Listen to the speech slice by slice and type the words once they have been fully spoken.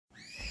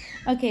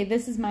Okay,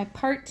 this is my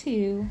part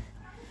 2.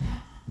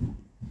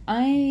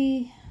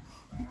 I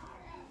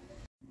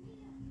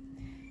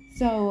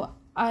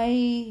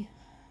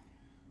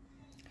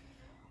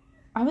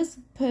was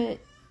put,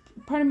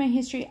 part of my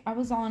history, I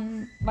was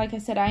on, like I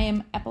said, I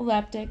am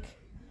epileptic.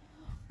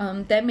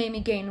 That made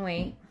me gain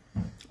weight,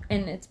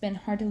 and it's been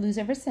hard to lose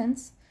ever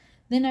since.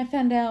 Then I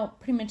found out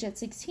pretty much at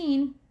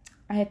 16,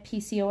 I had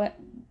PCOS.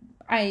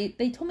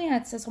 They told me I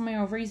had cysts on my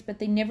ovaries, but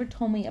they never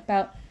told me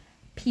about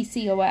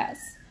PCOS,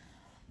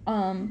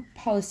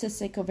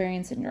 polycystic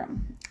ovarian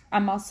syndrome.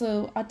 I'm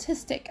also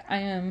autistic. I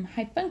am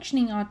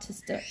high-functioning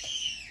autistic.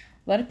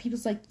 A lot of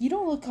people's like, you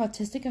don't look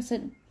autistic. I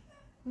said,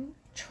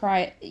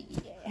 try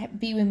it.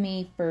 Be with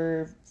me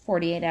for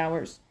 48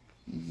 hours.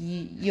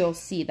 You'll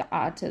see the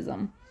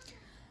autism.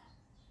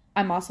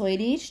 I'm also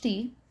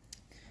ADHD.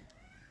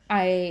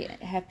 I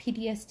have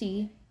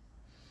PTSD.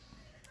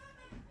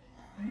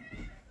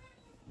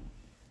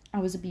 I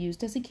was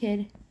abused as a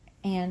kid,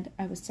 and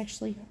I was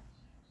sexually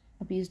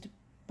abused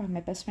by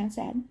my best friend's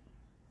dad.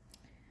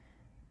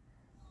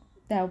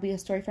 That'll be a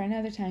story for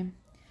another time.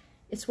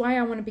 It's why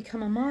I want to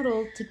become a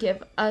model, to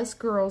give us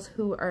girls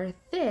who are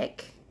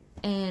thick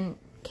and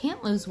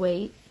can't lose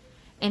weight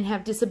and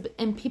have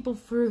and people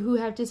who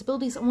have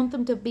disabilities. I want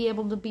them to be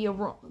able to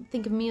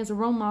think of me as a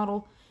role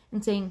model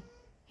and saying,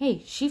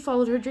 "Hey, she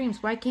followed her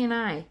dreams. Why can't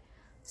I?"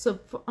 So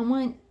I'm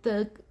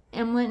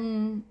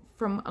letting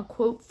from a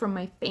quote from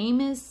my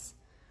famous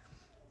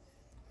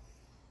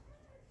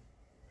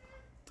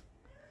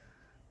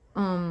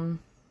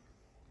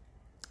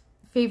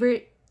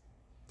favorite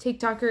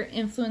TikToker,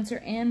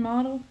 influencer, and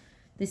model,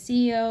 the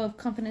CEO of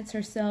Confidence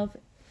herself,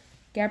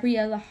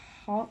 Gabriella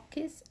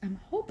Hawkins.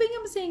 I'm hoping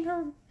I'm saying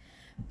her.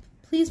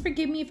 Please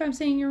forgive me if I'm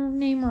saying your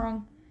name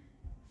wrong.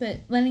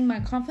 But letting my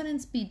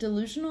confidence be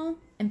delusional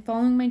and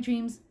following my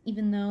dreams,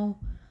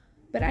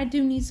 but I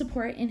do need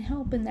support and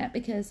help in that,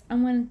 because I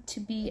want to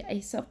be a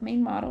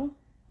self-made model.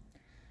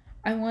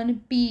 I want to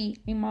be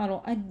a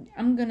model.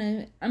 I'm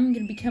gonna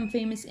become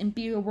famous and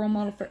be a role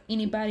model for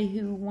anybody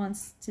who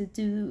wants to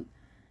do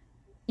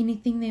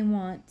anything they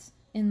want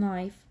in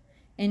life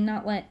and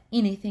not let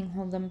anything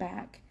hold them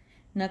back.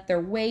 Not their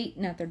weight,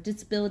 not their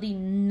disability,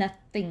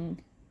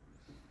 nothing.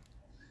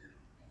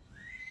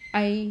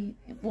 I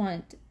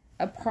will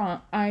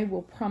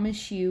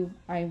promise you,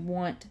 I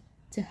want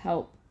to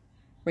help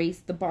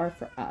raise the bar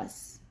for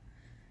us.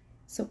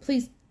 So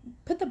please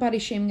put the body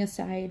shaming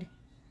aside,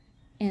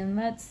 and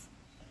let's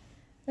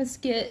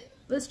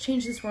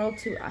change this world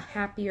to a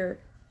happier,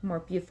 more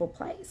beautiful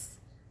place.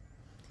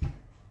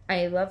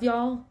 I love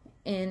y'all,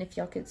 and if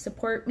y'all could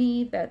support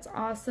me, that's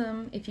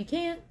awesome. If you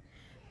can't,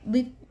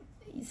 leave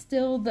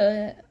still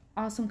the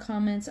awesome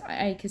comments.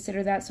 I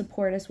consider that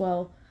support as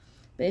well.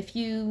 But if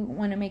you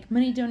want to make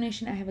money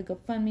donation, I have a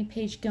GoFundMe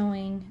page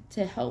going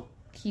to help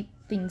keep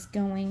things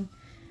going.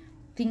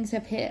 Things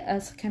have hit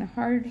us kind of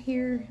hard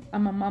here.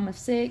 I'm a mom of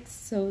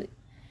 6, and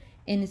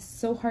it's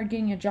so hard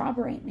getting a job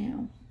right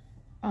now.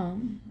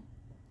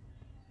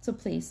 So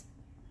please,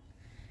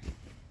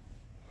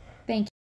 thank you.